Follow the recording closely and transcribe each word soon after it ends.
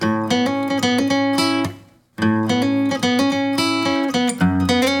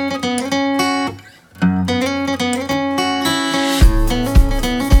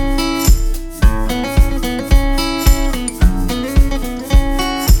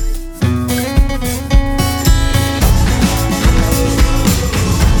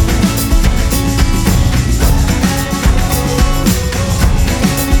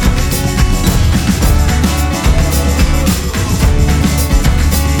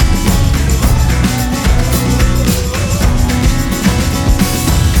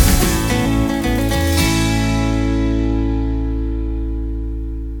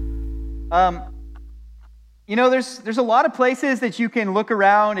There's a lot of places that you can look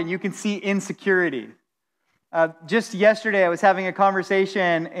around and you can see insecurity. Just yesterday, I was having a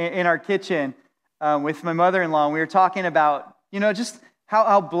conversation in our kitchen with my mother-in-law, and we were talking about, just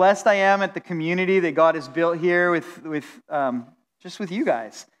how blessed I am at the community that God has built here with you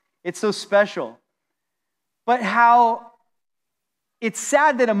guys. It's so special. But how it's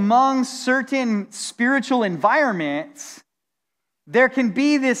sad that among certain spiritual environments, there can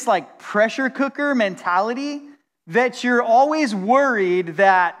be this like pressure cooker mentality that you're always worried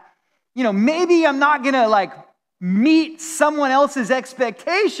that, maybe I'm not going to like meet someone else's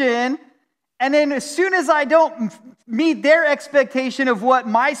expectation. And then as soon as I don't meet their expectation of what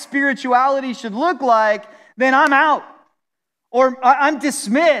my spirituality should look like, then I'm out. Or I'm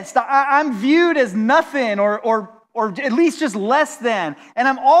dismissed. I'm viewed as nothing or at least just less than. And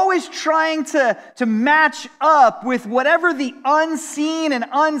I'm always trying to match up with whatever the unseen and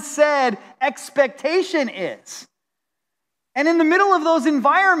unsaid expectation is. And in the middle of those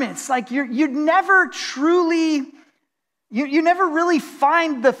environments, like you never really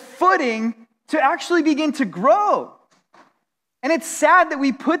find the footing to actually begin to grow. And it's sad that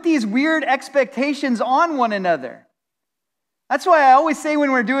we put these weird expectations on one another. That's why I always say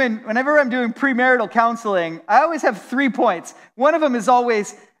whenever I'm doing premarital counseling, I always have 3 points. One of them is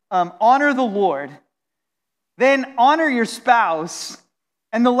always honor the Lord, then honor your spouse,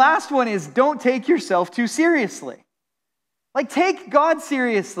 and the last one is don't take yourself too seriously. Like take God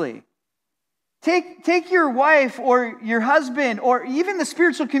seriously. Take your wife or your husband or even the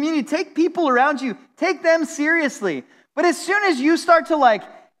spiritual community, take people around you, take them seriously. But as soon as you start to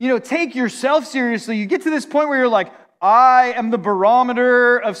take yourself seriously, you get to this point where you're like, I am the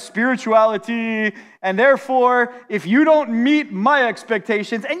barometer of spirituality, and therefore, if you don't meet my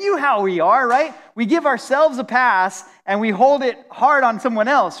expectations, and how we are, right? We give ourselves a pass, and we hold it hard on someone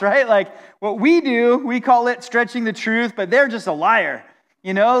else, right? Like, what we do, we call it stretching the truth, but they're just a liar.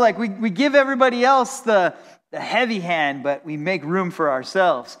 Like we give everybody else the heavy hand, but we make room for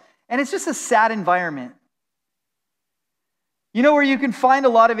ourselves. And it's just a sad environment. Where you can find a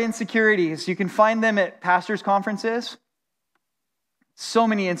lot of insecurities? You can find them at pastors' conferences. So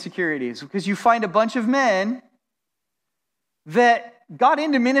many insecurities, because you find a bunch of men that got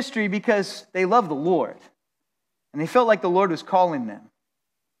into ministry because they love the Lord, and they felt like the Lord was calling them.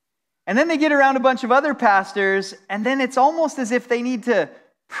 And then they get around a bunch of other pastors, and then it's almost as if they need to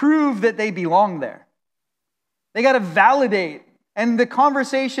prove that they belong there. They got to validate, and the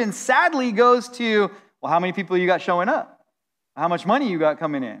conversation sadly goes to, well, how many people you got showing up? How much money you got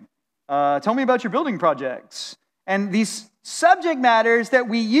coming in? Tell me about your building projects. And these subject matters that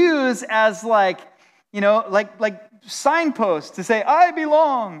we use as like signposts to say, I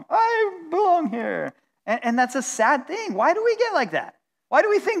belong here. And that's a sad thing. Why do we get like that? Why do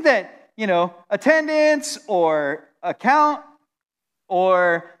we think that, attendance or account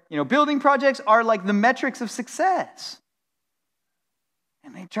or, building projects are like the metrics of success?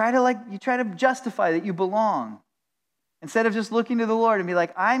 And you try to justify that you belong. Instead of just looking to the Lord and be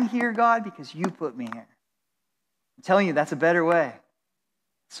like, I'm here, God, because you put me here. I'm telling you, that's a better way.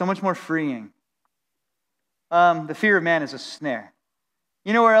 So much more freeing. The fear of man is a snare.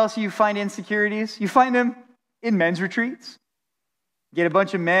 You know where else you find insecurities? You find them in men's retreats. Get a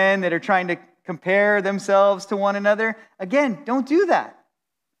bunch of men that are trying to compare themselves to one another. Again, don't do that.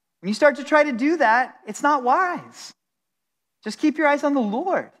 When you start to try to do that, it's not wise. Just keep your eyes on the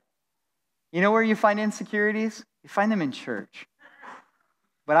Lord. You know where you find insecurities? You find them in church.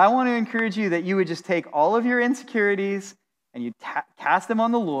 But I want to encourage you that you would just take all of your insecurities and you cast them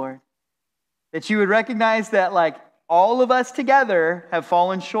on the Lord. That you would recognize that like all of us together have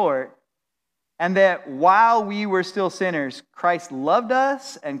fallen short. And that while we were still sinners, Christ loved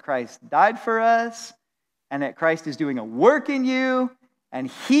us and Christ died for us. And that Christ is doing a work in you. And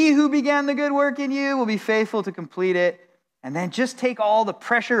he who began the good work in you will be faithful to complete it. And then just take all the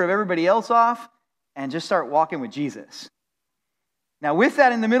pressure of everybody else off and just start walking with Jesus. Now, with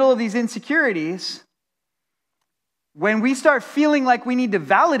that, in the middle of these insecurities, when we start feeling like we need to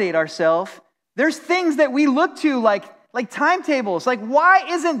validate ourselves, there's things that we look to like timetables. Like, why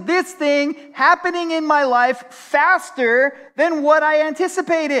isn't this thing happening in my life faster than what I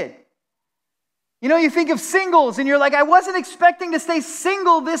anticipated? You think of singles and you're like, I wasn't expecting to stay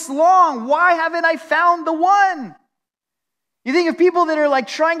single this long. Why haven't I found the one? You think of people that are like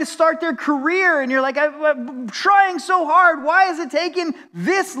trying to start their career and you're like, I'm trying so hard. Why is it taking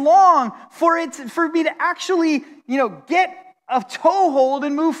this long for me to actually, get a toehold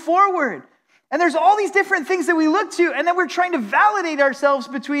and move forward? And there's all these different things that we look to, and then we're trying to validate ourselves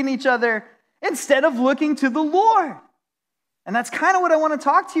between each other instead of looking to the Lord. And that's kind of what I want to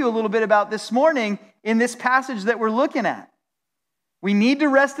talk to you a little bit about this morning, in this passage that we're looking at. We need to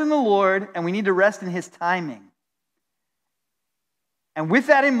rest in the Lord, and we need to rest in his timing. And with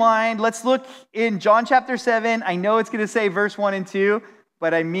that in mind, let's look in John chapter 7. I know it's going to say verse 1 and 2,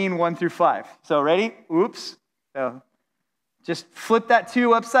 but I mean 1 through 5. So ready? Oops. So just flip that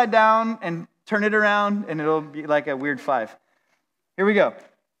 2 upside down and turn it around, and it'll be like a weird 5. Here we go.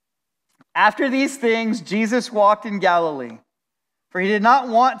 After these things, Jesus walked in Galilee, for he did not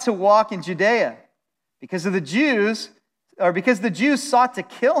want to walk in Judea, because the Jews sought to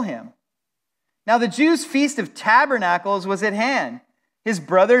kill him. Now the Jews' feast of tabernacles was at hand. His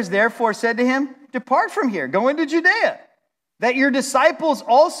brothers therefore said to him, "Depart from here, go into Judea, that your disciples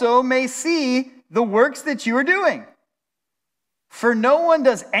also may see the works that you are doing. For no one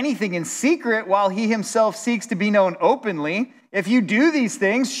does anything in secret while he himself seeks to be known openly. If you do these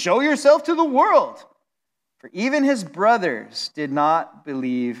things, show yourself to the world." For even his brothers did not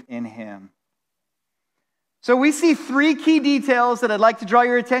believe in him. So we see 3 key details that I'd like to draw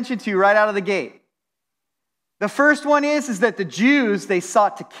your attention to right out of the gate. The first one is that the Jews, they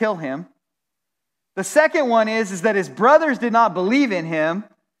sought to kill him. The second one is that his brothers did not believe in him.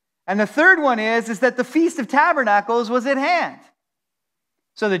 And the third one is that the Feast of Tabernacles was at hand.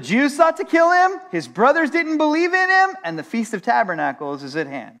 So the Jews sought to kill him, his brothers didn't believe in him, and the Feast of Tabernacles is at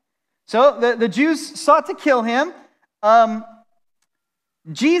hand. So the Jews sought to kill him.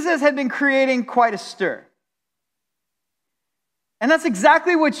 Jesus had been creating quite a stir. And that's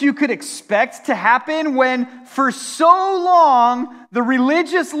exactly what you could expect to happen when, for so long, the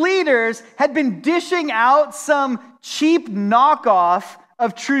religious leaders had been dishing out some cheap knockoff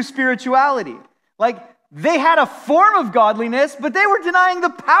of true spirituality. Like, they had a form of godliness, but they were denying the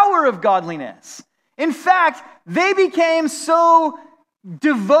power of godliness. In fact, they became so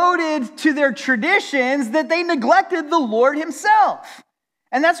devoted to their traditions that they neglected the Lord himself.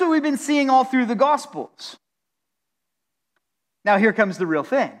 And that's what we've been seeing all through the Gospels. Now here comes the real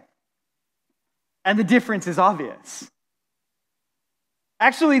thing. And the difference is obvious.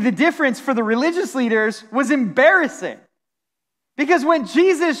 Actually, the difference for the religious leaders was embarrassing. Because when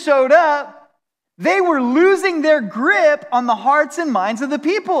Jesus showed up, they were losing their grip on the hearts and minds of the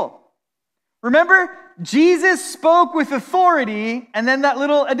people. Remember, Jesus spoke with authority, and then that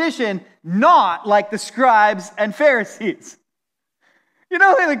little addition, not like the scribes and Pharisees. You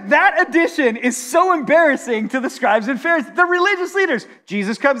know, like that addition is so embarrassing to the scribes and Pharisees, the religious leaders.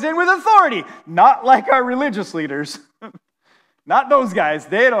 Jesus comes in with authority, not like our religious leaders. Not those guys,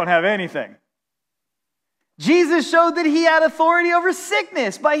 they don't have anything. Jesus showed that he had authority over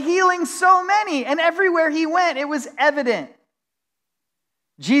sickness by healing so many, and everywhere he went, it was evident.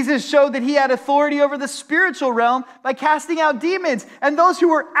 Jesus showed that he had authority over the spiritual realm by casting out demons, and those who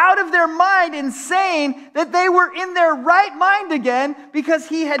were out of their mind, insane, that they were in their right mind again because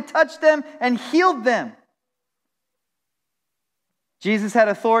he had touched them and healed them. Jesus had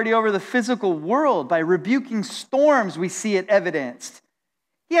authority over the physical world by rebuking storms. We see it evidenced.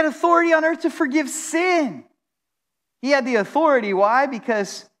 He had authority on earth to forgive sin. He had the authority. Why?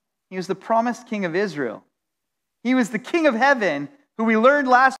 Because he was the promised king of Israel. He was the king of heaven, who we learned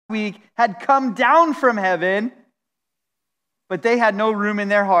last week had come down from heaven, but they had no room in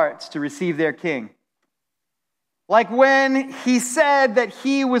their hearts to receive their king. Like when he said that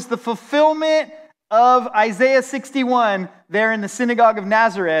he was the fulfillment of Isaiah 61 there in the synagogue of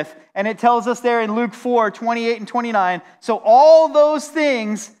Nazareth, and it tells us there in Luke 4, 28 and 29, so all those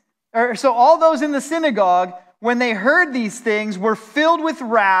in the synagogue, when they heard these things, were filled with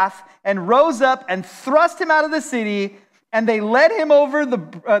wrath and rose up and thrust him out of the city. And they led him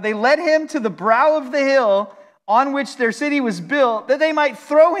to the brow of the hill on which their city was built, that they might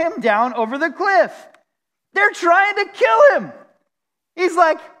throw him down over the cliff. They're trying to kill him. He's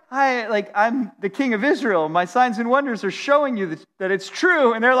like, I'm the king of Israel. My signs and wonders are showing you that it's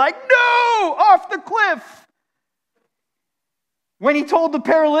true. And they're like, no, off the cliff. When he told the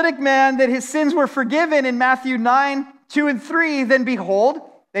paralytic man that his sins were forgiven in Matthew 9, 2 and 3, then behold,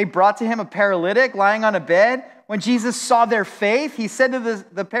 they brought to him a paralytic lying on a bed. When Jesus saw their faith, he said to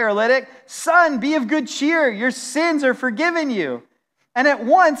the paralytic, "Son, be of good cheer. Your sins are forgiven you." And at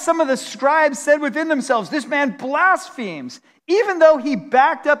once, some of the scribes said within themselves, "This man blasphemes," even though he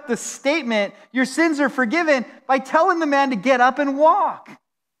backed up the statement, "Your sins are forgiven," by telling the man to get up and walk.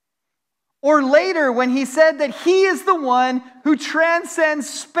 Or later, when he said that he is the one who transcends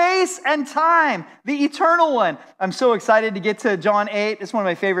space and time, the eternal one. I'm so excited to get to John 8. It's one of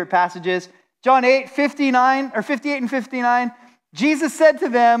my favorite passages. John 8, 58 and 59, Jesus said to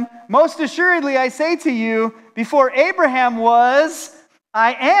them, "Most assuredly I say to you, before Abraham was,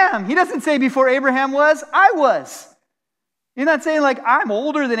 I am." He doesn't say before Abraham was, I was. He's not saying like, I'm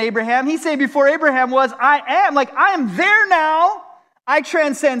older than Abraham. He's saying before Abraham was, I am. Like, I am there now. I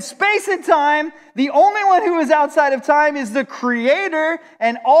transcend space and time. The only one who is outside of time is the Creator,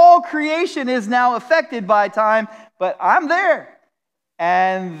 and all creation is now affected by time, but I'm there.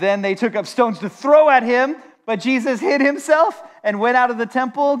 And then they took up stones to throw at him, but Jesus hid himself and went out of the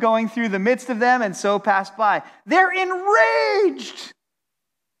temple, going through the midst of them, and so passed by. They're enraged.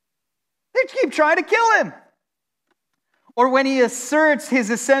 They keep trying to kill him. Or when he asserts his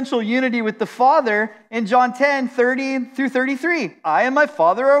essential unity with the Father in John 10, 30 through 33. I and my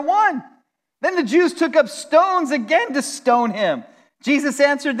Father are one. Then the Jews took up stones again to stone him. Jesus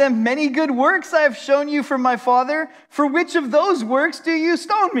answered them, many good works I have shown you from my Father. For which of those works do you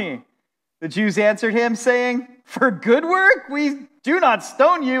stone me? The Jews answered him, saying, for good work we do not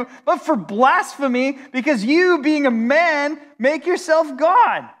stone you, but for blasphemy, because you, being a man, make yourself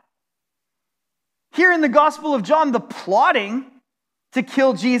God. Here in the Gospel of John, the plotting to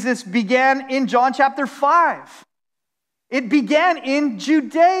kill Jesus began in John chapter 5. It began in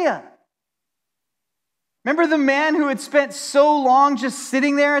Judea. Remember the man who had spent so long just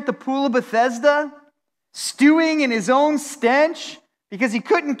sitting there at the pool of Bethesda, stewing in his own stench because he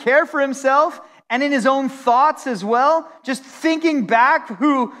couldn't care for himself, and in his own thoughts as well, just thinking back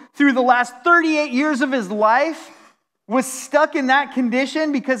who, through the last 38 years of his life, was stuck in that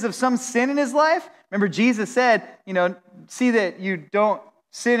condition because of some sin in his life? Remember, Jesus said, see that you don't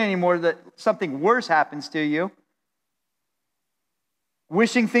sin anymore, that something worse happens to you.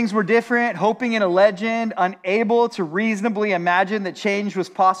 Wishing things were different, hoping in a legend, unable to reasonably imagine that change was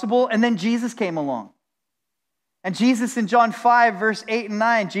possible. And then Jesus came along. And Jesus in John 5, verse 8 and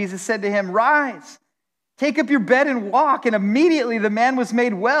 9, Jesus said to him, rise, take up your bed and walk. And immediately the man was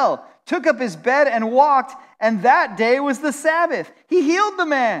made well, took up his bed and walked. And that day was the Sabbath. He healed the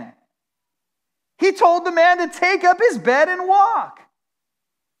man. He told the man to take up his bed and walk.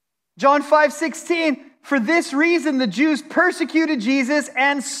 John 5:16, for this reason the Jews persecuted Jesus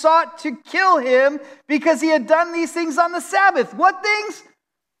and sought to kill him because he had done these things on the Sabbath. What things?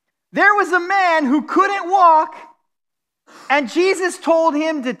 There was a man who couldn't walk, and Jesus told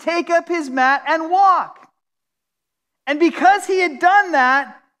him to take up his mat and walk. And because he had done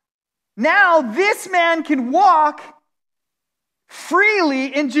that, now this man can walk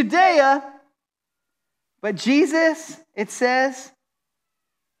freely in Judea. But Jesus, it says,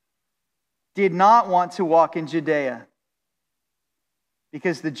 did not want to walk in Judea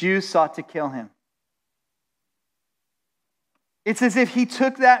because the Jews sought to kill him. It's as if he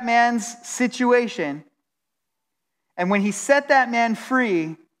took that man's situation, and when he set that man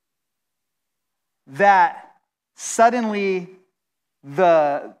free, that suddenly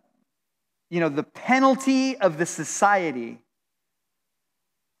the penalty of the society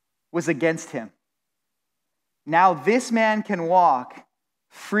was against him. Now this man can walk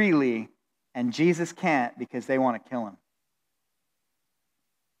freely, and Jesus can't because they want to kill him.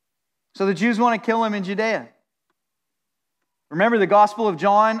 So the Jews want to kill him in Judea. Remember the Gospel of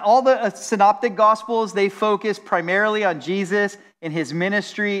John, all the synoptic Gospels, they focus primarily on Jesus and his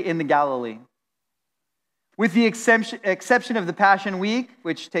ministry in the Galilee. With the exception of the Passion Week,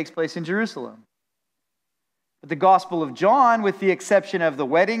 which takes place in Jerusalem. But the Gospel of John, with the exception of the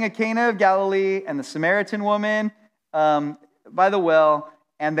wedding at Cana of Galilee and the Samaritan woman by the well,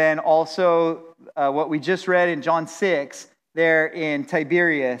 and then also what we just read in John 6, there in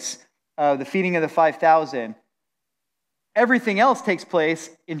Tiberias, the feeding of the 5,000. Everything else takes place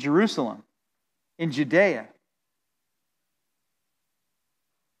in Jerusalem, in Judea.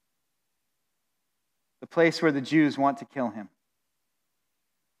 The place where the Jews want to kill him.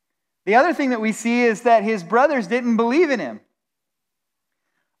 The other thing that we see is that his brothers didn't believe in him.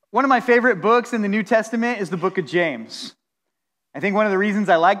 One of my favorite books in the New Testament is the book of James. I think one of the reasons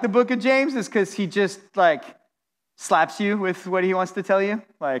I like the book of James is because he just slaps you with what he wants to tell you.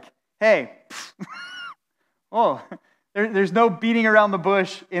 Like, hey, there's no beating around the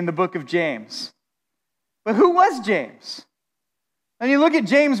bush in the book of James. But who was James? When you look at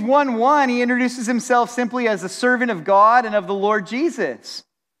James 1:1, he introduces himself simply as a servant of God and of the Lord Jesus.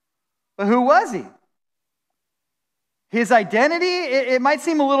 But who was he? His identity, it might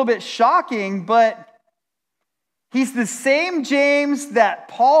seem a little bit shocking, but he's the same James that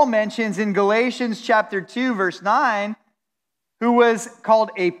Paul mentions in Galatians chapter 2, verse 9, who was called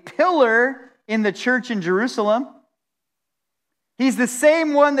a pillar in the church in Jerusalem. He's the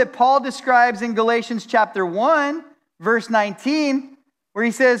same one that Paul describes in Galatians chapter 1, verse 19, where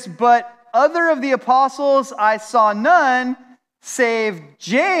he says, but other of the apostles I saw none, save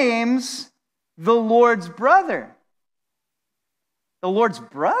James, the Lord's brother. The Lord's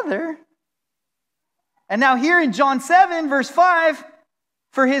brother? And now here in John 7, verse 5,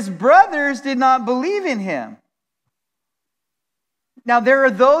 for his brothers did not believe in him. Now there are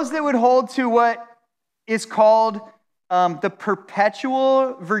those that would hold to what is called the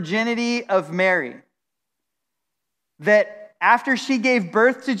perpetual virginity of Mary. That after she gave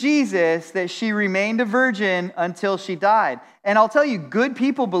birth to Jesus, that she remained a virgin until she died. And I'll tell you, good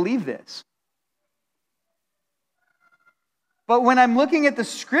people believe this. But when I'm looking at the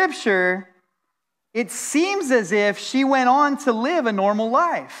scripture, it seems as if she went on to live a normal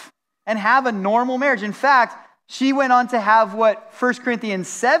life and have a normal marriage. In fact, she went on to have what 1 Corinthians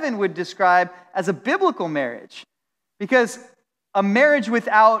 7 would describe as a biblical marriage. Because a marriage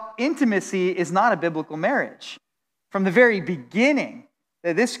without intimacy is not a biblical marriage. From the very beginning,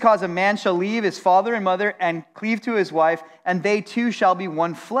 that this cause a man shall leave his father and mother and cleave to his wife, and they two shall be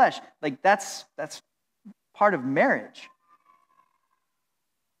one flesh. Like that's part of marriage.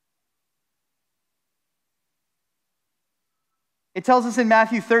 It tells us in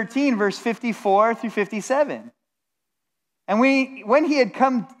Matthew 13, verse 54 through 57. And when he had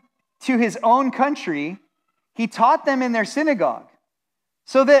come to his own country, he taught them in their synagogue,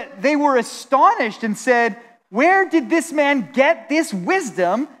 so that they were astonished and said, where did this man get this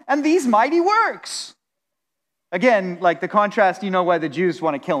wisdom and these mighty works? Again, like the contrast, you know why the Jews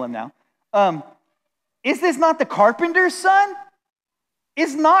want to kill him now. Is this not the carpenter's son?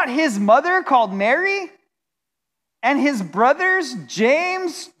 Is not his mother called Mary? And his brothers,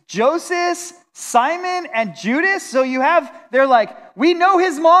 James, Joseph, Simon, and Judas. So they're like, we know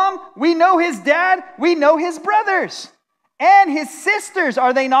his mom, we know his dad, we know his brothers. And his sisters,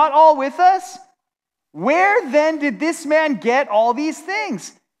 are they not all with us? Where then did this man get all these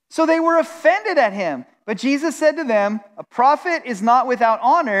things? So they were offended at him. But Jesus said to them, a prophet is not without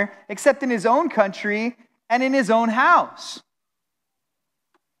honor except in his own country and in his own house.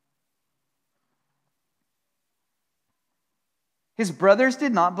 His brothers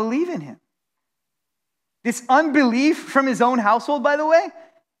did not believe in him. This unbelief from his own household, by the way,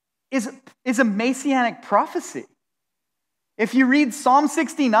 is a messianic prophecy. If you read Psalm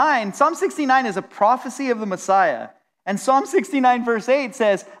 69 is a prophecy of the Messiah. And Psalm 69 verse 8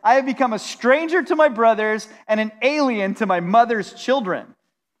 says, I have become a stranger to my brothers and an alien to my mother's children.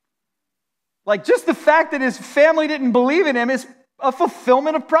 Like just the fact that his family didn't believe in him is a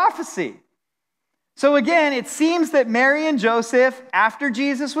fulfillment of prophecy. So again, it seems that Mary and Joseph, after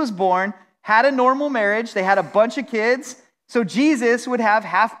Jesus was born, had a normal marriage. They had a bunch of kids. So Jesus would have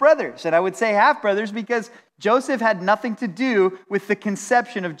half-brothers. And I would say half-brothers because Joseph had nothing to do with the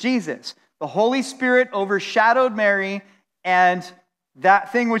conception of Jesus. The Holy Spirit overshadowed Mary, and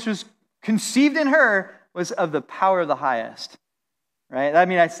that thing which was conceived in her was of the power of the highest. Right? I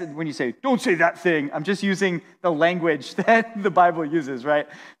mean, I said when you say, don't say that thing, I'm just using the language that the Bible uses, right?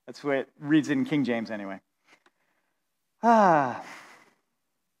 That's what it reads in King James anyway. So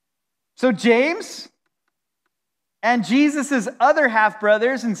James and Jesus' other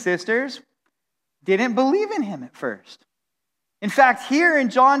half-brothers and sisters didn't believe in him at first. In fact, here in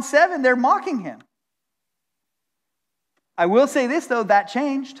John 7, they're mocking him. I will say this, though, that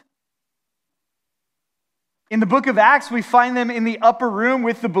changed. In the book of Acts, we find them in the upper room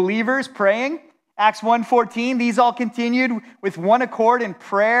with the believers praying. Acts 1:14, these all continued with one accord in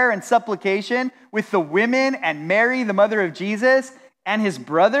prayer and supplication with the women and Mary, the mother of Jesus, and his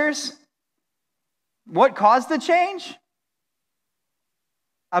brothers. What caused the change?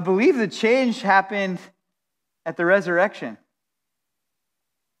 I believe the change happened at the resurrection.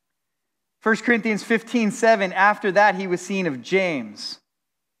 1 Corinthians 15:7, after that he was seen of James,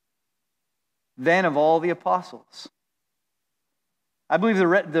 then of all the apostles. I believe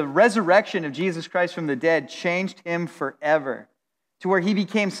the resurrection of Jesus Christ from the dead changed him forever, to where he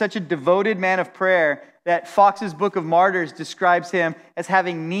became such a devoted man of prayer that Fox's Book of Martyrs describes him as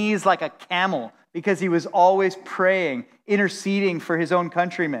having knees like a camel, because he was always praying, interceding for his own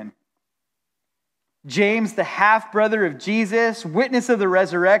countrymen. James, the half-brother of Jesus, witness of the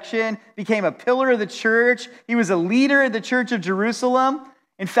resurrection, became a pillar of the church. He was a leader of the church of Jerusalem.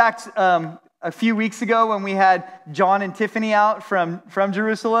 In fact, a few weeks ago when we had John and Tiffany out from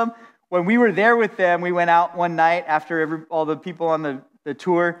Jerusalem, when we were there with them, we went out one night after all the people on the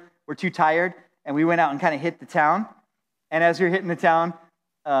tour were too tired, and we went out and kind of hit the town. And as we were hitting the town,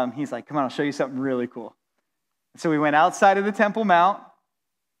 he's like, come on, I'll show you something really cool. So we went outside of the Temple Mount,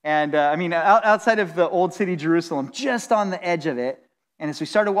 and outside of the old city Jerusalem, just on the edge of it. And as we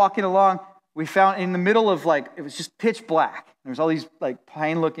started walking along, we found in the middle of it was just pitch black. There was all these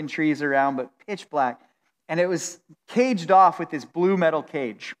pine-looking trees around, but pitch black. And it was caged off with this blue metal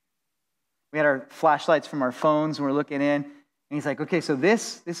cage. We had our flashlights from our phones, and we're looking in. And he's like, okay, so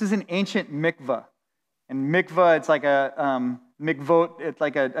this is an ancient mikvah. And mikvah, it's like it's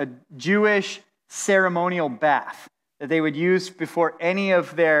like a Jewish ceremonial bath that they would use before any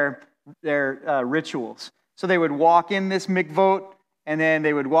of their rituals. So they would walk in this mikvot, and then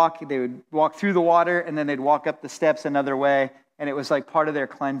they would walk through the water, and then they'd walk up the steps another way, and it was like part of their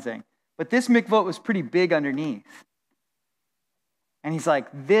cleansing. But this mikvot was pretty big underneath. And he's like,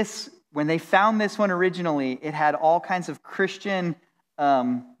 when they found this one originally, it had all kinds of Christian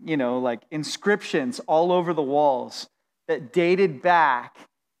like inscriptions all over the walls that dated back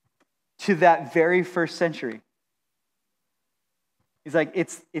to that very first century. He's like,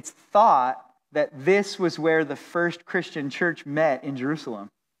 it's thought that this was where the first Christian church met in Jerusalem.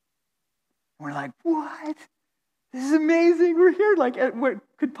 And we're like, what? This is amazing. We're here. Like, what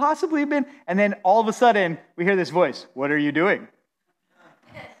could possibly have been? And then all of a sudden, we hear this voice, "What are you doing?"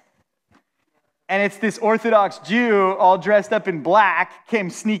 And it's this Orthodox Jew all dressed up in black, came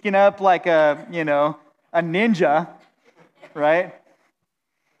sneaking up like a ninja, right?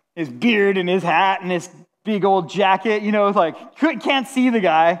 His beard and his hat and his big old jacket, like, can't see the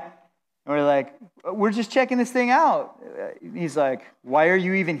guy. And we're like, "We're just checking this thing out." He's like, "Why are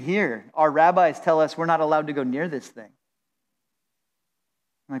you even here? Our rabbis tell us we're not allowed to go near this thing."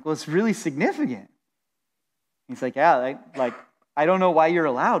 I'm like, "Well, it's really significant." He's like, "Yeah, I don't know why you're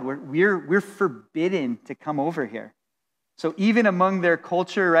allowed. We're forbidden to come over here." So even among their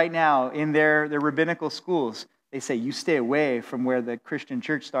culture right now, in their rabbinical schools, they say, you stay away from where the Christian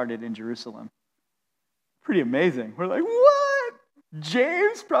church started in Jerusalem. Pretty amazing. We're like, what?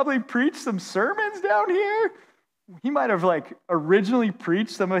 James probably preached some sermons down here? He might have originally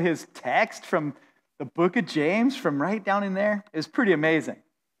preached some of his text from the book of James from right down in there. It was pretty amazing.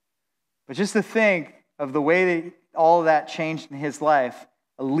 But just to think of the way that all of that changed in his life.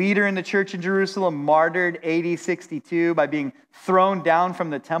 A leader in the church in Jerusalem martyred AD 62 by being thrown down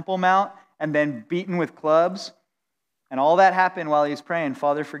from the Temple Mount and then beaten with clubs. And all that happened while he was praying,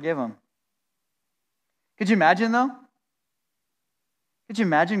 "Father, forgive him." Could you imagine, though? Could you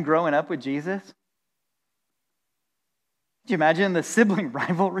imagine growing up with Jesus? Could you imagine the sibling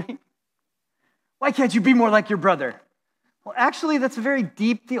rivalry? Why can't you be more like your brother? Well, actually, that's a very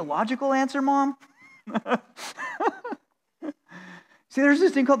deep theological answer, Mom. See, there's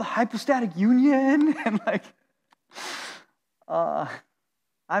this thing called the hypostatic union, and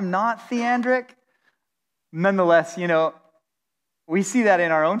I'm not theandric. Nonetheless, we see that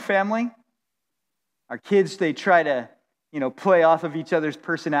in our own family. Our kids, they try to, play off of each other's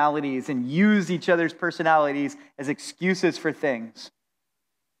personalities and use each other's personalities as excuses for things.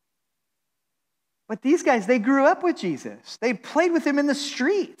 But these guys, they grew up with Jesus. They played with him in the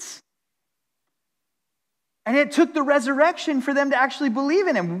streets. And it took the resurrection for them to actually believe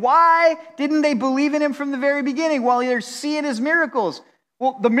in him. Why didn't they believe in him from the very beginning while they're seeing his miracles?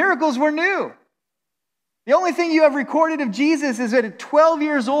 Well, the miracles were new. The only thing you have recorded of Jesus is that at 12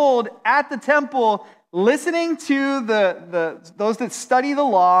 years old at the temple, listening to those that study the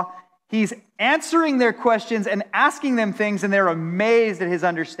law, he's answering their questions and asking them things, and they're amazed at his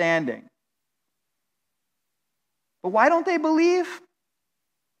understanding. But why don't they believe?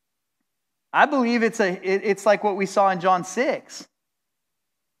 I believe it's like what we saw in John 6.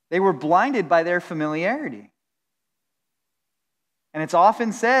 They were blinded by their familiarity. And it's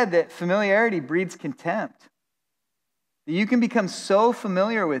often said that familiarity breeds contempt. That you can become so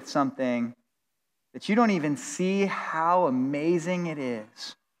familiar with something that you don't even see how amazing it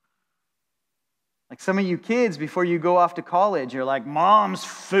is. Like some of you kids, before you go off to college, you're like, "Mom's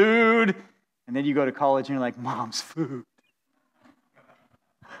food." And then you go to college and you're like, "Mom's food."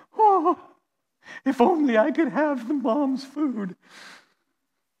 Oh, if only I could have the mom's food.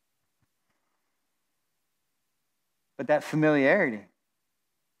 But that familiarity,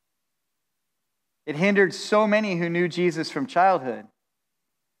 it hindered so many who knew Jesus from childhood.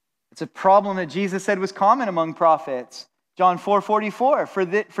 It's a problem that Jesus said was common among prophets. John 4:44,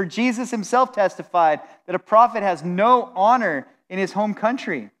 for Jesus himself testified that a prophet has no honor in his home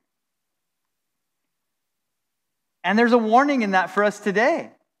country. And there's a warning in that for us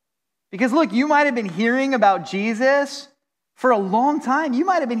today. Because look, you might have been hearing about Jesus for a long time. You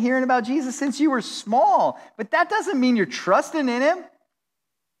might have been hearing about Jesus since you were small. But that doesn't mean you're trusting in him.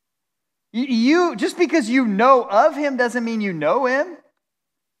 Just because you know of him doesn't mean you know him.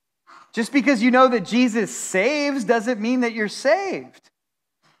 Just because you know that Jesus saves doesn't mean that you're saved.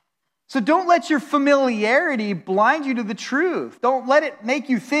 So don't let your familiarity blind you to the truth. Don't let it make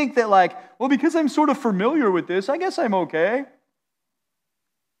you think that well, because I'm sort of familiar with this, I guess I'm okay.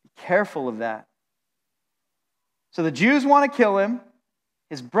 Be careful of that. So the Jews want to kill him.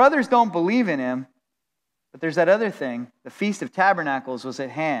 His brothers don't believe in him. But there's that other thing. The Feast of Tabernacles was at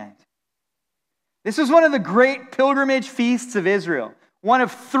hand. This was one of the great pilgrimage feasts of Israel. One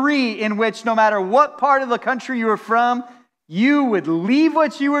of 3 in which no matter what part of the country you were from, you would leave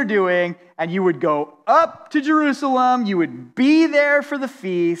what you were doing and you would go up to Jerusalem. You would be there for the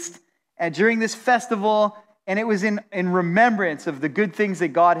feast and during this festival, and it was in remembrance of the good things that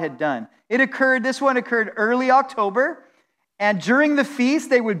God had done. This one occurred early October, and during the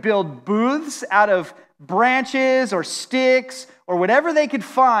feast, they would build booths out of branches or sticks or whatever they could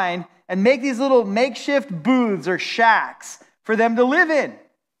find and make these little makeshift booths or shacks for them to live in.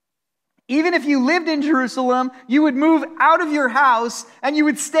 Even if you lived in Jerusalem, you would move out of your house and you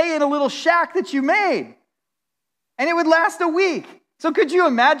would stay in a little shack that you made. And it would last a week. So could you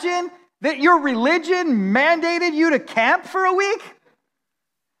imagine that your religion mandated you to camp for a week?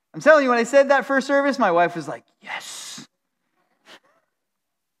 I'm telling you, when I said that first service, my wife was like, yes.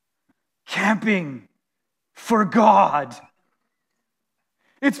 Camping for God.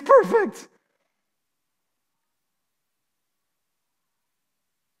 It's perfect.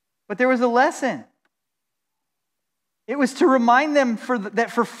 But there was a lesson. It was to remind them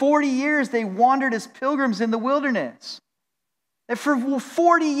that for 40 years they wandered as pilgrims in the wilderness. That for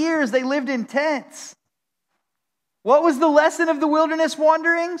 40 years they lived in tents. What was the lesson of the wilderness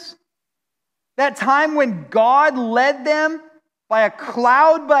wanderings? That time when God led them by a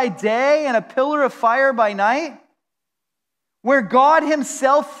cloud by day and a pillar of fire by night? Where God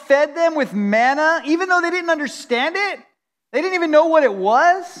himself fed them with manna, even though they didn't understand it? They didn't even know what it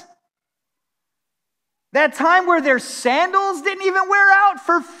was? That time where their sandals didn't even wear out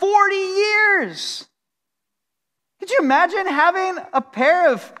for 40 years. Could you imagine having a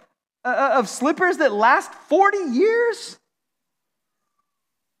pair of slippers that last 40 years?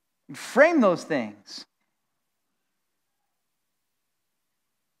 You frame those things.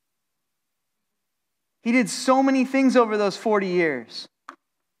 He did so many things over those 40 years.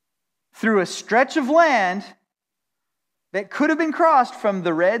 Through a stretch of land that could have been crossed from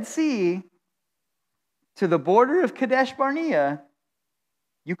the Red Sea to the border of Kadesh Barnea,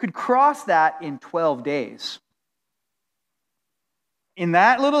 you could cross that in 12 days. In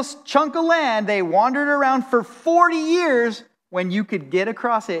that little chunk of land, they wandered around for 40 years when you could get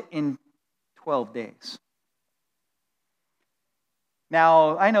across it in 12 days.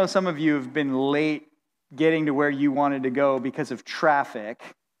 Now, I know some of you have been late getting to where you wanted to go because of traffic.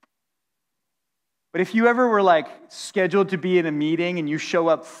 But if you ever were scheduled to be in a meeting and you show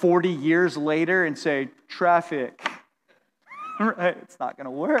up 40 years later and say, traffic, right? It's not going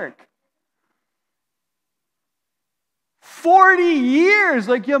to work. 40 years!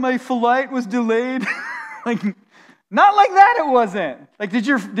 My flight was delayed. Not like that it wasn't.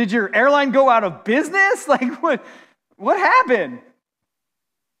 Did your airline go out of business? What happened?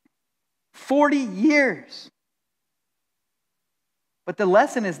 40 years. But the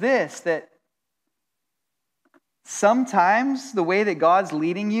lesson is this, that sometimes the way that God's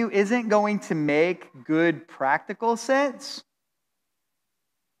leading you isn't going to make good practical sense.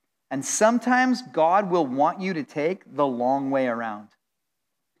 And sometimes God will want you to take the long way around.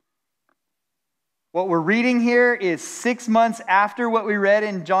 What we're reading here is 6 months after what we read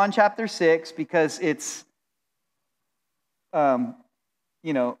in John chapter 6, because it's,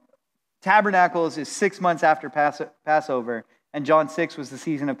 Tabernacles is 6 months after Passover, and John 6 was the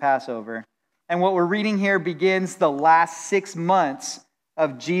season of Passover. And what we're reading here begins the last 6 months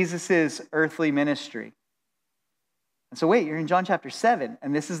of Jesus' earthly ministry. And so wait, you're in John chapter 7,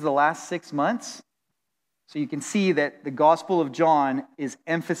 and this is the last 6 months? So you can see that the Gospel of John is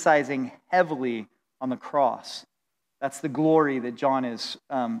emphasizing heavily on the cross. That's the glory that John is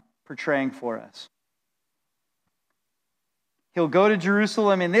portraying for us. He'll go to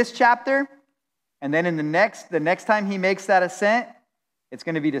Jerusalem in this chapter, and then in the next time he makes that ascent, it's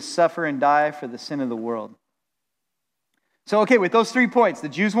going to be to suffer and die for the sin of the world. So, okay, with those 3 points, the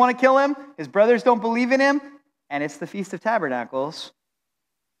Jews want to kill him, his brothers don't believe in him, and it's the Feast of Tabernacles.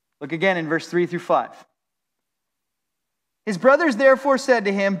 Look again in verse 3 through 5. His brothers therefore said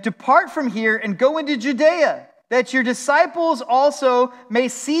to him, "Depart from here and go into Judea, that your disciples also may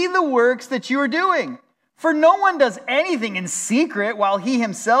see the works that you are doing. For no one does anything in secret while he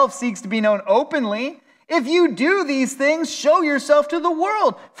himself seeks to be known openly. If you do these things, show yourself to the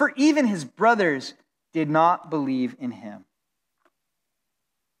world." For even his brothers did not believe in him.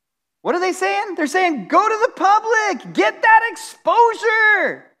 What are they saying? They're saying, go to the public, get that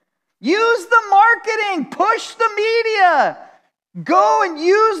exposure. Use the marketing, push the media. Go and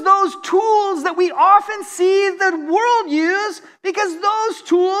use those tools that we often see the world use, because those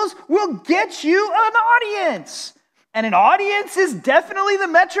tools will get you an audience. And an audience is definitely the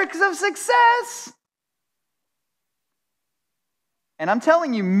metrics of success. And I'm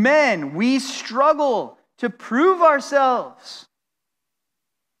telling you, men, we struggle to prove ourselves.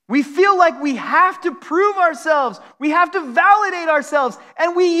 We feel like we have to prove ourselves. We have to validate ourselves.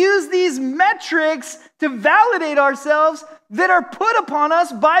 And we use these metrics to validate ourselves that are put upon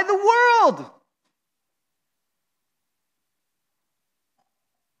us by the world.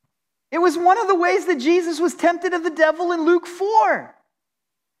 It was one of the ways that Jesus was tempted of the devil in Luke 4.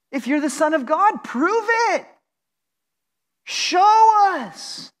 If you're the Son of God, prove it. Show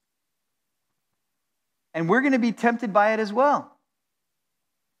us. And we're going to be tempted by it as well.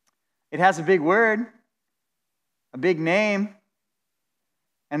 It has a big word, a big name,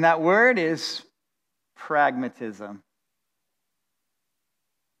 and that word is pragmatism.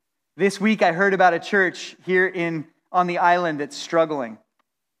 This week I heard about a church here on the island that's struggling.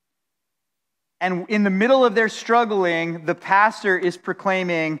 And in the middle of their struggling, the pastor is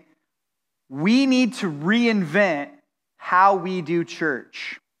proclaiming, we need to reinvent how we do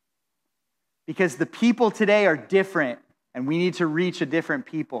church. Because the people today are different, and we need to reach a different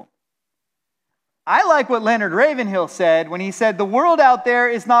people. I like what Leonard Ravenhill said when he said, the world out there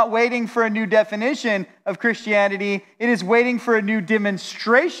is not waiting for a new definition of Christianity, it is waiting for a new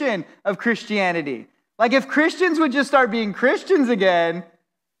demonstration of Christianity. Like if Christians would just start being Christians again,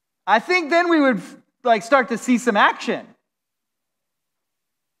 I think then we would start to see some action.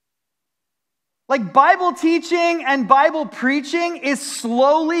 Like Bible teaching and Bible preaching is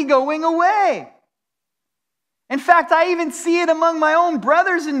slowly going away. In fact, I even see it among my own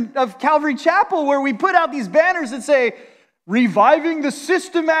brothers of Calvary Chapel where we put out these banners that say, reviving the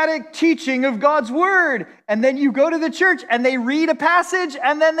systematic teaching of God's Word. And then you go to the church and they read a passage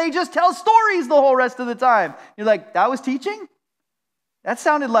and then they just tell stories the whole rest of the time. You're like, that was teaching? That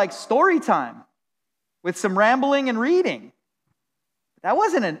sounded like story time with some rambling and reading. That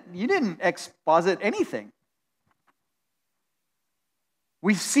you didn't exposit anything.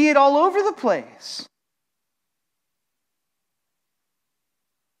 We see it all over the place.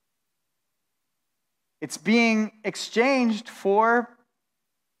 It's being exchanged for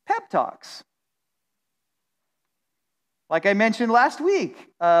pep talks. Like I mentioned last week,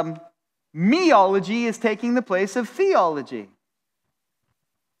 meology is taking the place of theology.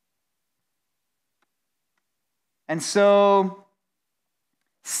 And so,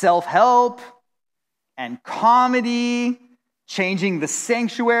 self-help and comedy, changing the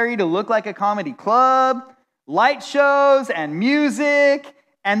sanctuary to look like a comedy club, light shows and music,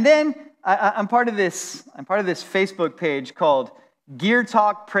 and then I'm part of this Facebook page called Gear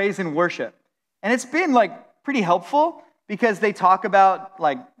Talk, Praise and Worship. And it's been pretty helpful because they talk about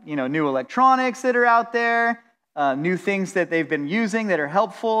new electronics that are out there, new things that they've been using that are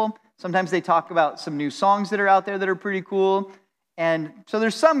helpful. Sometimes they talk about some new songs that are out there that are pretty cool. And so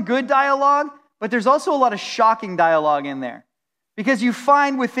there's some good dialogue, but there's also a lot of shocking dialogue in there. Because you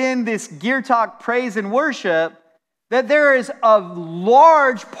find within this Gear Talk, Praise and Worship that there is a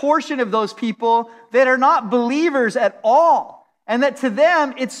large portion of those people that are not believers at all. And that to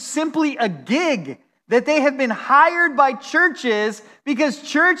them, it's simply a gig. That they have been hired by churches because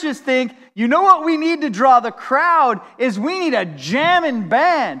churches think, you know what we need to draw the crowd is we need a jamming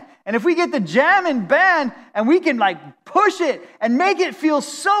band. And if we get the jamming band and we can push it and make it feel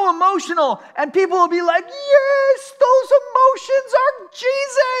so emotional and people will be like, yes, those emotions are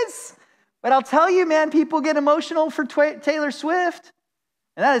Jesus. But I'll tell you, man, people get emotional for Taylor Swift.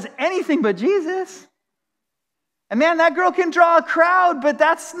 And that is anything but Jesus. And man, that girl can draw a crowd, but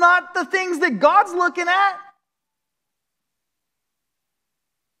that's not the things that God's looking at.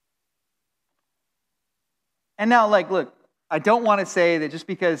 And now, look, I don't want to say that just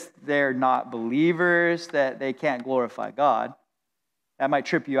because they're not believers that they can't glorify God. That might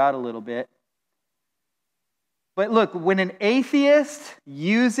trip you out a little bit. But look, when an atheist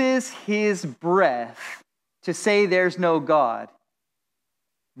uses his breath to say there's no God,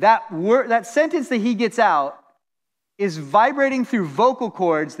 that sentence that he gets out is vibrating through vocal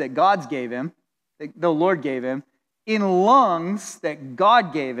cords that God gave him, that the Lord gave him, in lungs that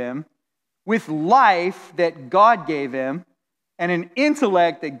God gave him, with life that God gave him, and an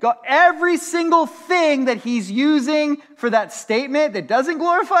intellect that God, every single thing that he's using for that statement that doesn't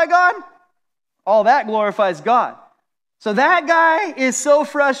glorify God, all that glorifies God. So that guy is so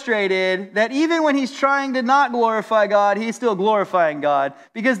frustrated that even when he's trying to not glorify God, he's still glorifying God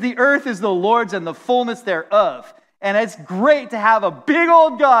because the earth is the Lord's and the fullness thereof. And it's great to have a big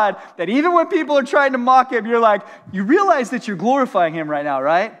old God that even when people are trying to mock him, you're like, you realize that you're glorifying him right now,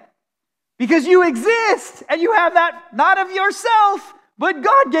 right? Because you exist and you have that not of yourself, but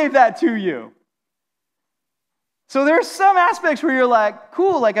God gave that to you. So there's some aspects where you're like,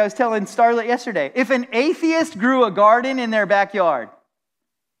 cool, like I was telling Starlet yesterday. If an atheist grew a garden in their backyard,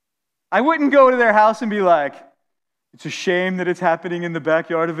 I wouldn't go to their house and be like, it's a shame that it's happening in the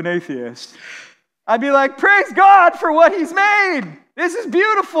backyard of an atheist. I'd be like, praise God for what he's made. This is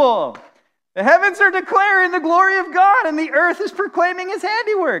beautiful. The heavens are declaring the glory of God, and the earth is proclaiming his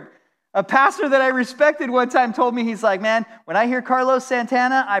handiwork. A pastor that I respected one time told me, he's like, man, when I hear Carlos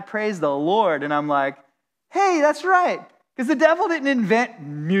Santana, I praise the Lord. And I'm like, hey, that's right. Because the devil didn't invent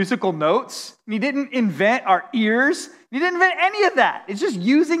musical notes. He didn't invent our ears. He didn't invent any of that. It's just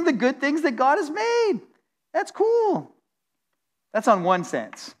using the good things that God has made. That's cool. That's on one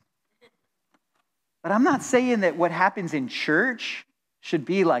sense. But I'm not saying that what happens in church should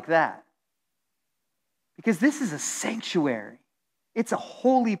be like that. Because this is a sanctuary. It's a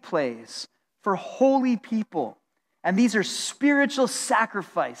holy place for holy people. And these are spiritual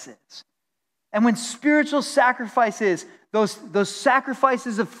sacrifices. And when spiritual sacrifices, those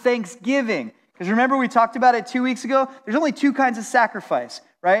sacrifices of thanksgiving, because remember we talked about it 2 weeks ago, there's only two kinds of sacrifice,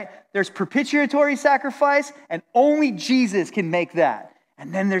 right? There's propitiatory sacrifice, and only Jesus can make that.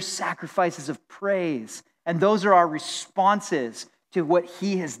 And then there's sacrifices of praise, and those are our responses to what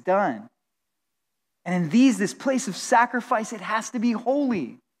he has done. And in this place of sacrifice, it has to be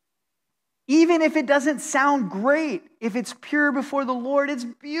holy. Even if it doesn't sound great, if it's pure before the Lord, it's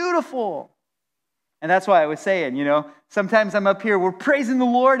beautiful. And that's why I was saying, sometimes I'm up here, we're praising the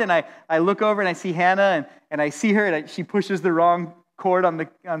Lord, and I look over and I see Hannah, and I see her, and she pushes the wrong chord on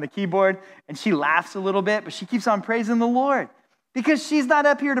the keyboard, and she laughs a little bit, but she keeps on praising the Lord. Because she's not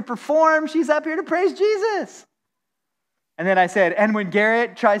up here to perform, she's up here to praise Jesus. And then I said, and when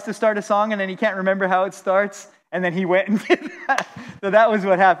Garrett tries to start a song and then he can't remember how it starts, and then he went and did that. So that was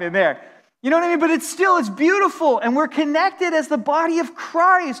what happened there. You know what I mean? But it's beautiful, and we're connected as the body of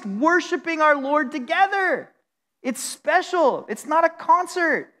Christ, worshiping our Lord together. It's special. It's not a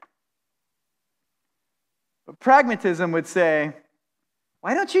concert. But pragmatism would say,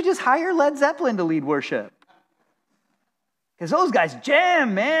 why don't you just hire Led Zeppelin to lead worship? Because those guys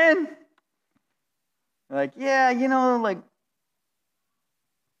jam, man. Like, yeah,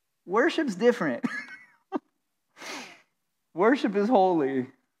 worship's different. Worship is holy.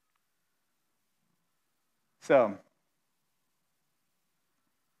 So,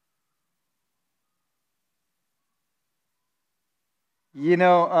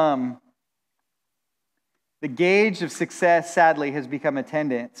 the gauge of success, sadly, has become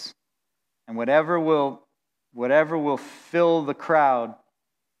attendance. And whatever will fill the crowd,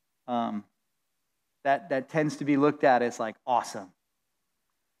 that tends to be looked at as like awesome.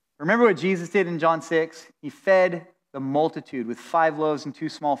 Remember what Jesus did in John 6? He fed the multitude with 5 loaves and 2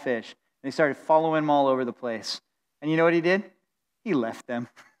 small fish. And they started following him all over the place. And you know what he did? He left them.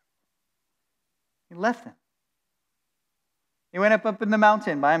 He left them. He went up in the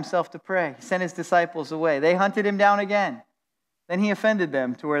mountain by himself to pray. He sent his disciples away. They hunted him down again. Then he offended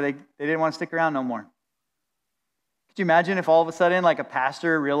them to where they didn't want to stick around no more. Could you imagine if all of a sudden, like a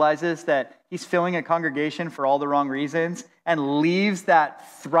pastor realizes that he's filling a congregation for all the wrong reasons and leaves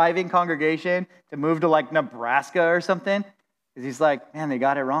that thriving congregation to move to like Nebraska or something? Because he's like, man, they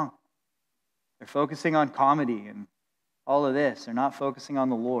got it wrong. They're focusing on comedy and all of this. They're not focusing on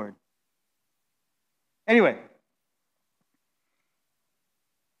the Lord. Anyway,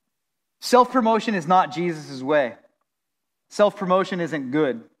 self-promotion is not Jesus' way. Self-promotion isn't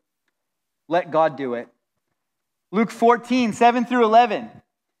good. Let God do it. Luke 14, 7 through 11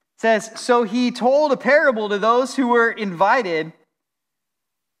 says, so he told a parable to those who were invited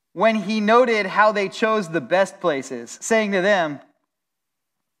when he noted how they chose the best places, saying to them,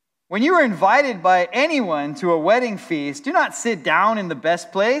 when you are invited by anyone to a wedding feast, do not sit down in the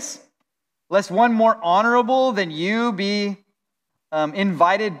best place, lest one more honorable than you be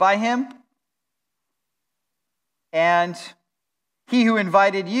invited by him. And he who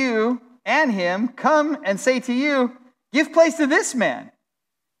invited you and him come and say to you, give place to this man.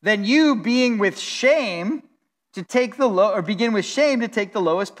 Then you, being with shame, to take begin with shame to take the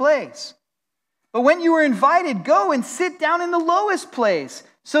lowest place. But when you are invited, go and sit down in the lowest place,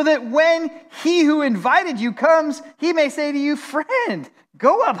 so that when he who invited you comes, he may say to you, friend,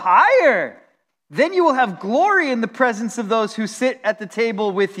 go up higher. Then you will have glory in the presence of those who sit at the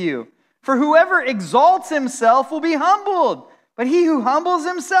table with you. For whoever exalts himself will be humbled, but he who humbles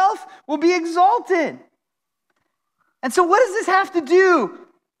himself will be exalted. And so what does this have to do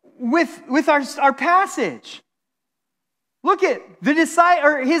with our passage? Look at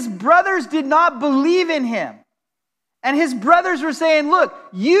his brothers did not believe in him. And his brothers were saying, look,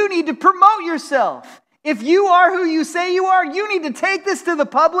 you need to promote yourself. If you are who you say you are, you need to take this to the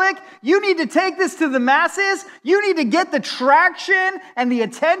public. You need to take this to the masses. You need to get the traction and the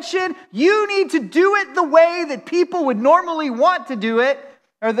attention. You need to do it the way that people would normally want to do it.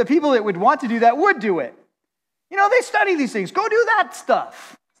 or the people that would want to do that would do it. You know, they study these things. Go do that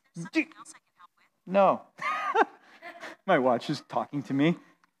stuff. Is there something else I can help with? No. My watch is talking to me.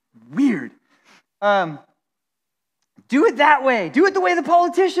 Weird. Do it that way. Do it the way the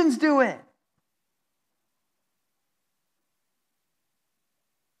politicians do it.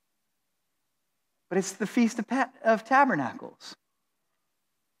 But it's the Feast of Tabernacles.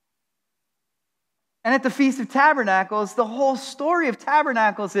 And at the Feast of Tabernacles, the whole story of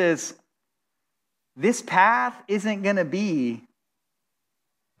Tabernacles is this path isn't going to be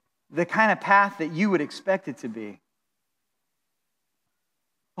the kind of path that you would expect it to be.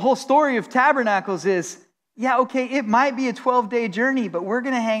 The whole story of Tabernacles is, yeah, okay, it might be a 12-day journey, but we're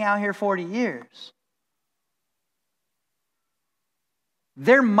going to hang out here 40 years.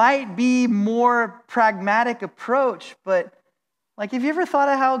 There might be more pragmatic approach, but like, have you ever thought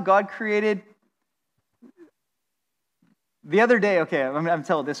of how God created? The other day, okay, I'm going to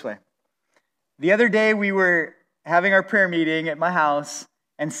tell it this way. The other day we were having our prayer meeting at my house,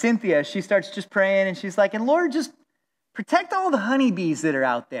 and Cynthia, she starts just praying, and she's like, and Lord, just protect all the honeybees that are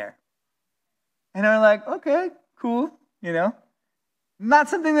out there. And I'm like, okay, cool, you know. Not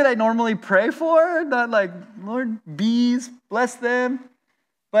something that I normally pray for, not like, Lord, bees, bless them.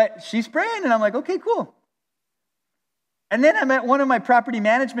 But she's praying, and I'm like, okay, cool. And then I'm at one of my property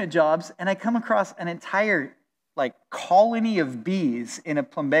management jobs, and I come across an entire like colony of bees in a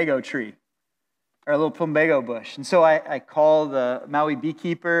plumbago tree, or a little plumbago bush. And so I call the Maui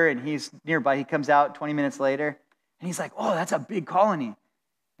beekeeper, and he's nearby. He comes out 20 minutes later, and he's like, oh, that's a big colony. And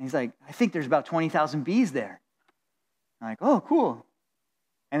he's like, I think there's about 20,000 bees there. I'm like, oh, cool.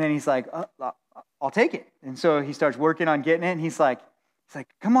 And then he's like, I'll take it. And so he starts working on getting it, and he's like,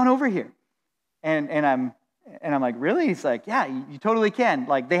 come on over here. And I'm like, really? He's like, yeah, you totally can.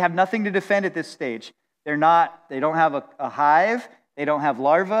 Like, they have nothing to defend at this stage. They don't have a hive, they don't have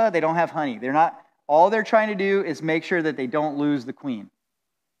larvae, they don't have honey. All they're trying to do is make sure that they don't lose the queen.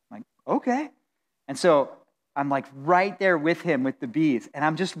 I'm like, okay. And so I'm like right there with him with the bees, and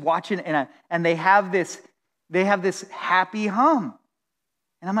I'm just watching, and they have this happy hum.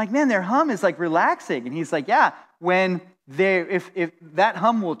 And I'm like, man, their hum is like relaxing. And he's like, yeah, if that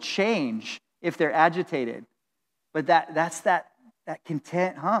hum will change if they're agitated. But that's that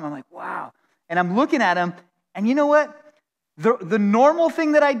content hum. I'm like, wow. And I'm looking at him, and you know what? The normal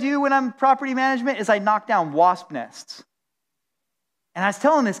thing that I do when I'm property management is I knock down wasp nests. And I was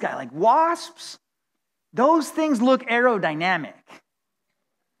telling this guy, like, wasps, those things look aerodynamic.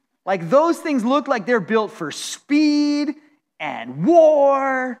 Like, those things look like they're built for speed and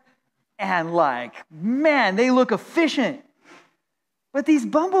war, and like, man, they look efficient. But these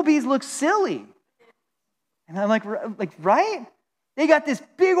bumblebees look silly. And I'm like, right? They got this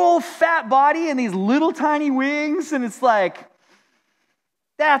big old fat body and these little tiny wings, and it's like,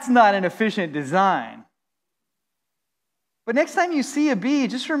 that's not an efficient design. But next time you see a bee,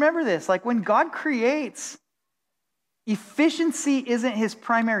 just remember this. Like, when God creates, efficiency isn't his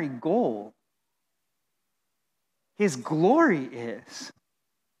primary goal. His glory is.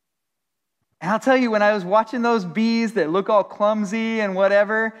 And I'll tell you, when I was watching those bees that look all clumsy and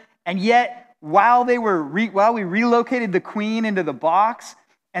whatever, and yet while we relocated the queen into the box,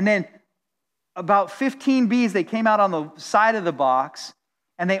 and then about 15 bees, they came out on the side of the box,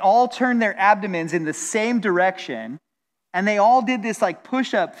 and they all turned their abdomens in the same direction, and they all did this like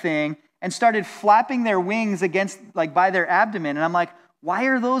push-up thing and started flapping their wings against, like, by their abdomen. And I'm like, why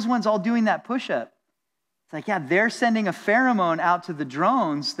are those ones all doing that push-up? It's like, yeah, they're sending a pheromone out to the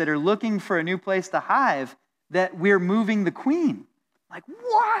drones that are looking for a new place to hive, that we're moving the queen. Like,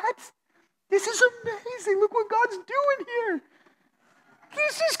 what? This is amazing. Look what God's doing here.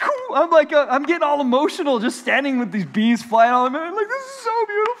 This is cool. I'm like, I'm getting all emotional just standing with these bees flying all over. I'm like, this is so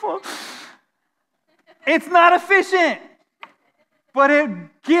beautiful. It's not efficient, but it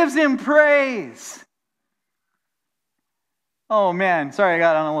gives him praise. Oh man, sorry I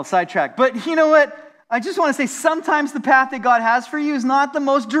got on a little sidetrack. But you know what? I just want to say, sometimes the path that God has for you is not the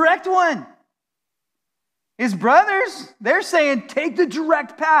most direct one. His brothers, they're saying, take the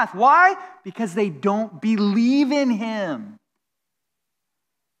direct path. Why? Because they don't believe in him.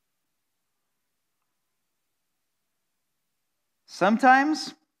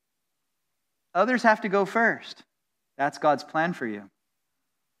 Sometimes others have to go first. That's God's plan for you.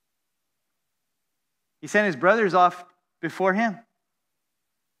 He sent his brothers off before him.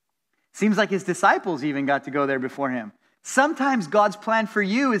 Seems like his disciples even got to go there before him. Sometimes God's plan for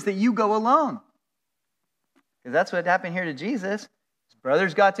you is that you go alone. Because that's what happened here to Jesus. His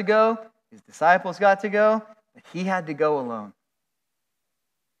brothers got to go, his disciples got to go, but he had to go alone.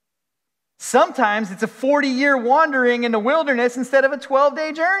 Sometimes it's a 40-year wandering in the wilderness instead of a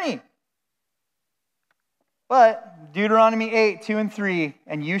 12-day journey. But Deuteronomy 8:2-3,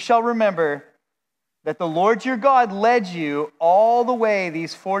 and you shall remember that the Lord your God led you all the way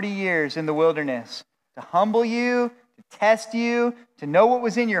these 40 years in the wilderness to humble you, to test you, to know what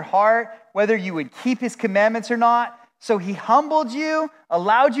was in your heart, whether you would keep his commandments or not. So he humbled you,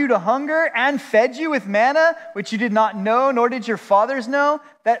 allowed you to hunger, and fed you with manna, which you did not know, nor did your fathers know,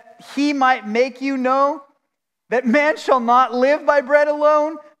 that he might make you know that man shall not live by bread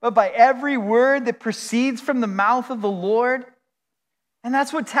alone, but by every word that proceeds from the mouth of the Lord. And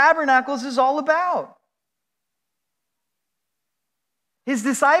that's what Tabernacles is all about. His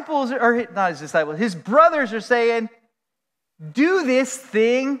disciples, or not his disciples, his brothers are saying, do this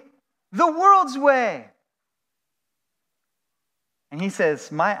thing the world's way. And he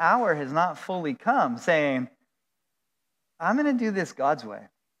says, my hour has not fully come, saying, I'm going to do this God's way.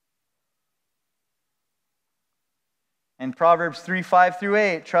 In Proverbs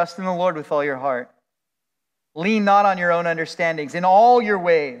 3:5-8, trust in the Lord with all your heart. Lean not on your own understandings. In all your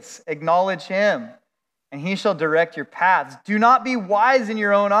ways, acknowledge him, and he shall direct your paths. Do not be wise in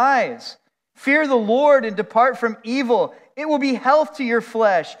your own eyes. Fear the Lord and depart from evil. It will be health to your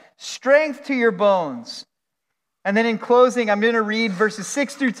flesh, strength to your bones. And then in closing, I'm going to read verses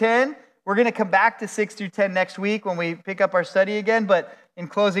 6-10. We're going to come back to 6-10 next week when we pick up our study again. But in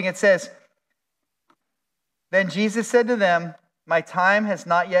closing, it says, then Jesus said to them, my time has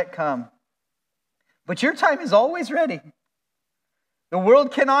not yet come, but your time is always ready. The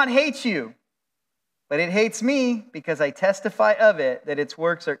world cannot hate you, but it hates me because I testify of it that its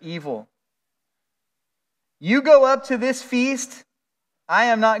works are evil. You go up to this feast. I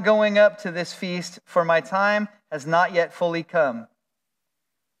am not going up to this feast, for my time has not yet fully come.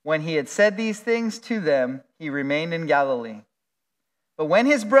 When he had said these things to them, he remained in Galilee. But when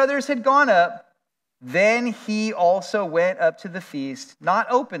his brothers had gone up, then he also went up to the feast, not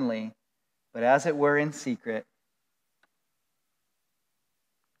openly, but as it were in secret.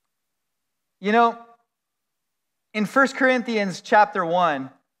 You know, in 1 Corinthians chapter 1,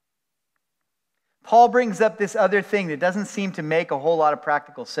 Paul brings up this other thing that doesn't seem to make a whole lot of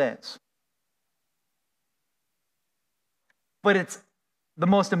practical sense. But it's the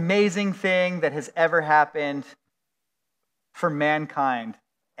most amazing thing that has ever happened for mankind,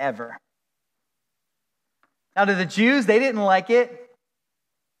 ever. Now, to the Jews, they didn't like it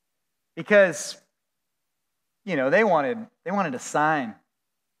because, they wanted a sign.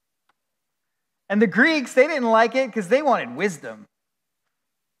 And the Greeks, they didn't like it because they wanted wisdom.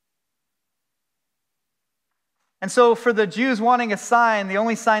 And so for the Jews wanting a sign, the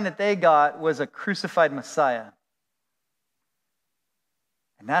only sign that they got was a crucified Messiah.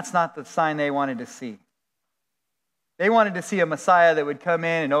 And that's not the sign they wanted to see. They wanted to see a Messiah that would come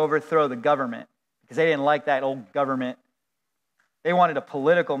in and overthrow the government because they didn't like that old government. They wanted a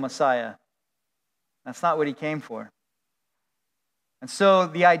political Messiah. That's not what he came for. And so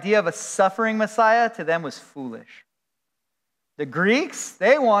the idea of a suffering Messiah to them was foolish. The Greeks,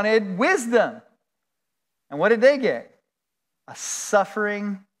 they wanted wisdom. And what did they get? A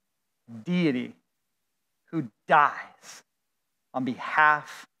suffering deity who dies on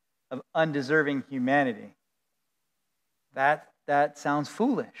behalf of undeserving humanity. That sounds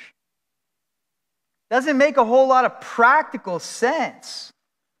foolish. Doesn't make a whole lot of practical sense.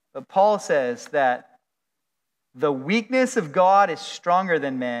 But Paul says that the weakness of God is stronger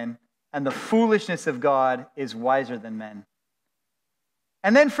than men, and the foolishness of God is wiser than men.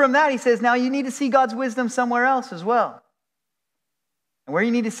 And then from that, he says, now you need to see God's wisdom somewhere else as well. And where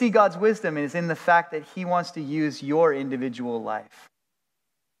you need to see God's wisdom is in the fact that he wants to use your individual life.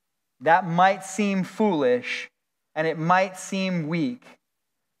 That might seem foolish, and it might seem weak,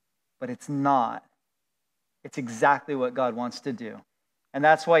 but it's not. It's exactly what God wants to do. And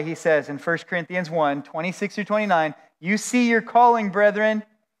that's why he says in 1 Corinthians 1, 26-29, you see your calling, brethren,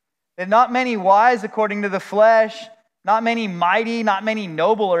 that not many wise according to the flesh, not many mighty, not many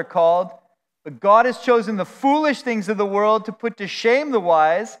noble are called, but God has chosen the foolish things of the world to put to shame the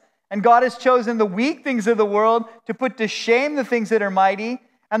wise, and God has chosen the weak things of the world to put to shame the things that are mighty,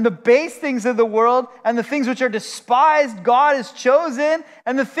 and the base things of the world and the things which are despised God has chosen,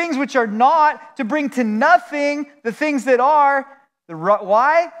 and the things which are not to bring to nothing the things that are.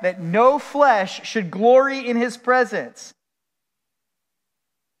 Why? That no flesh should glory in his presence.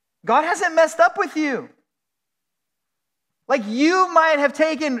 God hasn't messed up with you. Like it might have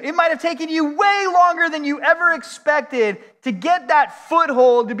taken you way longer than you ever expected to get that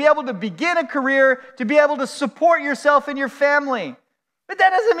foothold, to be able to begin a career, to be able to support yourself and your family. But that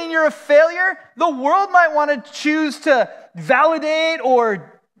doesn't mean you're a failure. The world might want to choose to validate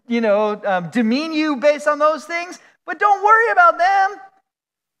or, demean you based on those things, but don't worry about them.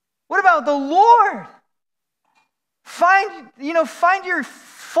 What about the Lord? Find your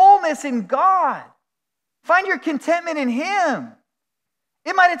fullness in God. Find your contentment in Him.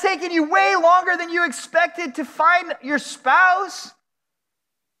 It might have taken you way longer than you expected to find your spouse,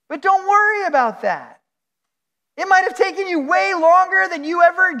 but don't worry about that. It might have taken you way longer than you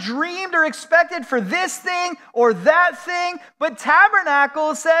ever dreamed or expected for this thing or that thing, but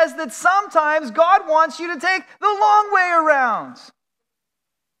Tabernacle says that sometimes God wants you to take the long way around.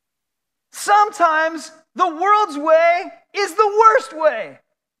 Sometimes the world's way is the worst way.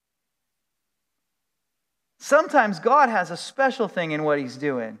 Sometimes God has a special thing in what He's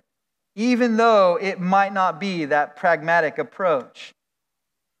doing, even though it might not be that pragmatic approach.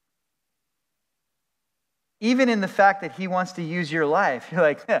 Even in the fact that He wants to use your life. You're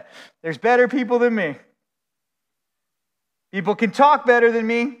like, there's better people than me. People can talk better than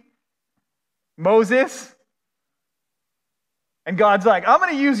me. Moses. And God's like, I'm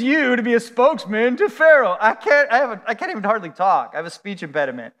going to use you to be a spokesman to Pharaoh. I can't even hardly talk. I have a speech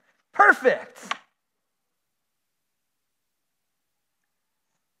impediment. Perfect.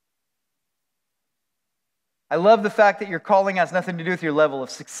 I love the fact that your calling has nothing to do with your level of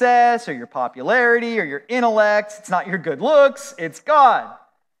success or your popularity or your intellect. It's not your good looks, it's God.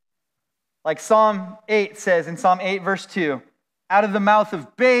 Like Psalm 8 says in Psalm 8 verse 2, out of the mouth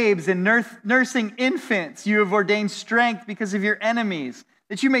of babes and nursing infants you have ordained strength because of your enemies,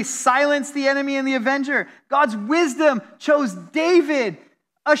 that you may silence the enemy and the avenger. God's wisdom chose David,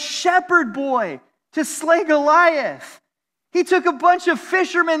 a shepherd boy, to slay Goliath. He took a bunch of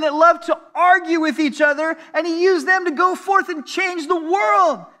fishermen that loved to argue with each other, and He used them to go forth and change the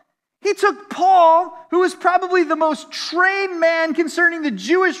world. He took Paul, who was probably the most trained man concerning the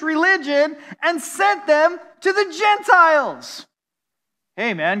Jewish religion, and sent them to the Gentiles.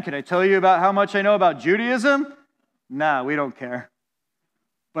 Hey man, can I tell you about how much I know about Judaism? Nah, we don't care.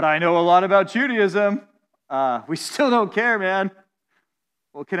 But I know a lot about Judaism. We still don't care, man.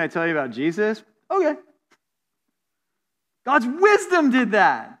 Well, can I tell you about Jesus? Okay. God's wisdom did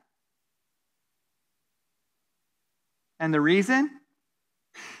that. And the reason?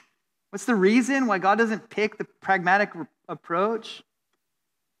 What's the reason why God doesn't pick the pragmatic approach?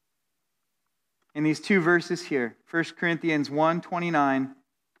 In these two verses here, 1 Corinthians 1:29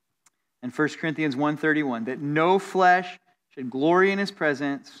 and 1 Corinthians 1:31, that no flesh should glory in His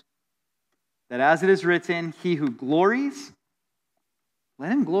presence, that as it is written, he who glories,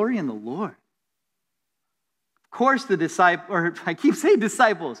 let him glory in the Lord. Of course the I keep saying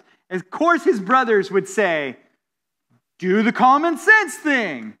disciples, of course his brothers would say, do the common sense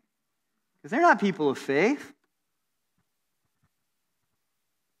thing. Because they're not people of faith.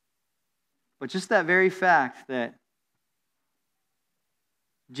 But just that very fact that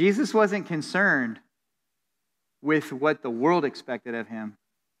Jesus wasn't concerned with what the world expected of Him,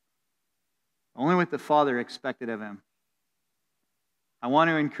 only what the Father expected of Him. I want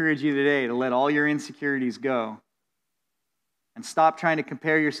to encourage you today to let all your insecurities go and stop trying to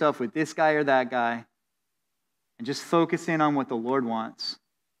compare yourself with this guy or that guy and just focus in on what the Lord wants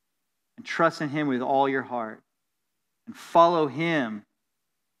and trust in Him with all your heart and follow Him,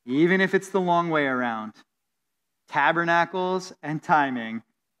 even if it's the long way around. Tabernacles and timing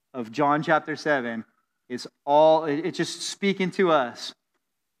of John chapter 7 is all, it's just speaking to us.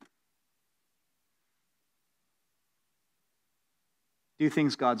 Do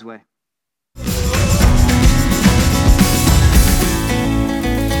things God's way.